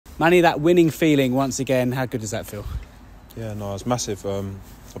Manny, that winning feeling once again, how good does that feel? Yeah, no, it's massive.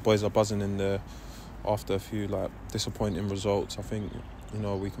 The boys are buzzing in there after a few disappointing results. I think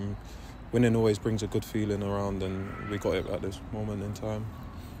winning always brings a good feeling around, and we got it at this moment in time.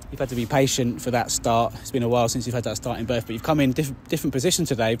 You've had to be patient for that start. It's been a while since you've had that starting berth, but you've come in different position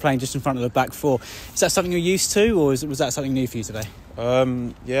today, playing just in front of the back four. Is that something you're used to, or was that something new for you today?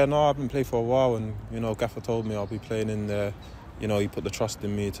 Yeah, no, I haven't played for a while, and Gaffer told me I'll be playing in there. He put the trust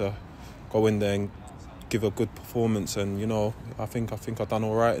in me to go in there and give a good performance, and I think I've done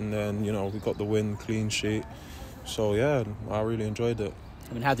all right in there, and we got the win, clean sheet. So yeah, I really enjoyed it.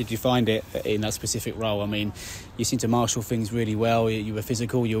 I mean, how did you find it in that specific role? I mean, you seem to marshal things really well. You were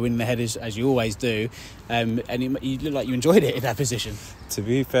physical, you were winning the headers as you always do, and you look like you enjoyed it in that position. To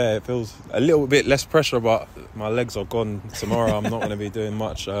be fair, it feels a little bit less pressure, but my legs are gone tomorrow. I'm not going to be doing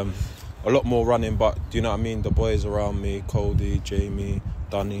much. A lot more running, but do you know what I mean? The boys around me, Cody, Jamie,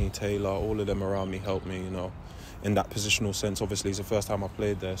 Dunny, Taylor, all of them around me helped me, in that positional sense. Obviously, it's the first time I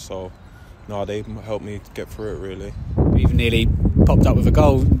played there, so no, they helped me get through it, really. You've nearly popped up with a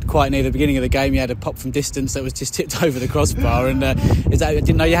goal quite near the beginning of the game. You had a pop from distance that was just tipped over the crossbar, and I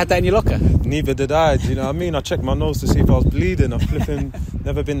didn't know you had that in your locker. Neither did I. Do you know what I mean? I checked my nose to see if I was bleeding. I've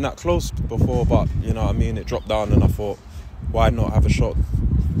never been that close before, but you know what I mean. It dropped down, and I thought, why not have a shot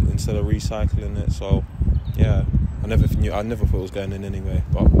instead of recycling it? So yeah, I never thought it was going in anyway,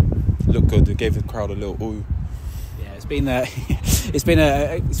 but it looked good. It gave the crowd a little ooh. It's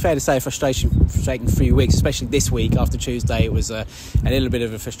fair to say a frustrating few weeks, especially this week after Tuesday. It was a little bit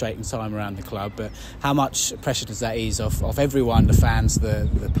of a frustrating time around the club, but how much pressure does that ease off everyone, the fans,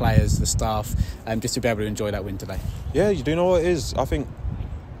 the players, the staff, just to be able to enjoy that win today? Yeah, you do know what it is. I think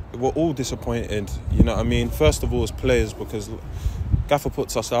we're all disappointed, you know what I mean? First of all, as players, because Gaffer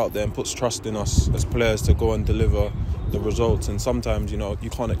puts us out there and puts trust in us as players to go and deliver the results, and sometimes, you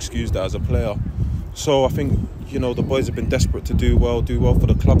can't excuse that as a player. So I think, the boys have been desperate to do well for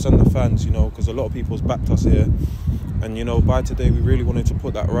the clubs and the fans, because a lot of people's backed us here. And, by today, we really wanted to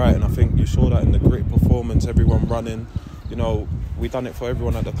put that right. And I think you saw that in the great performance, everyone running. We done it for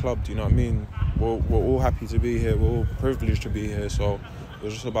everyone at the club, do you know what I mean? We're all happy to be here. We're all privileged to be here. So it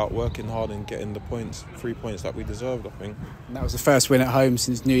was just about working hard and getting the 3 points that we deserved, I think. And that was the first win at home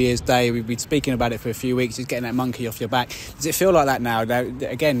since New Year's Day. We've been speaking about it for a few weeks, just getting that monkey off your back. Does it feel like that now?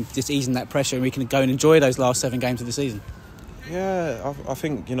 Again, just easing that pressure, and we can go and enjoy those last 7 games of the season? Yeah, I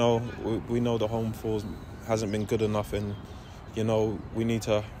think, we know the home form hasn't been good enough, and, we need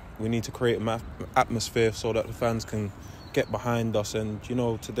to create an atmosphere so that the fans can get behind us. And,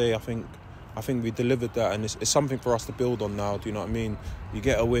 today I think we delivered that, and it's something for us to build on now, do you know what I mean? You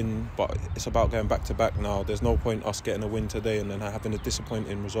get a win, but it's about going back to back now. There's no point us getting a win today and then having a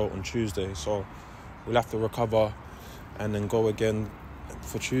disappointing result on Tuesday. So we'll have to recover and then go again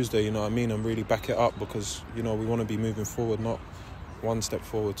for Tuesday, you know what I mean, and really back it up, because, we want to be moving forward, not 1 step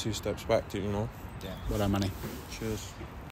forward, 2 steps back, do you know? Yeah, well done, Manny. Cheers.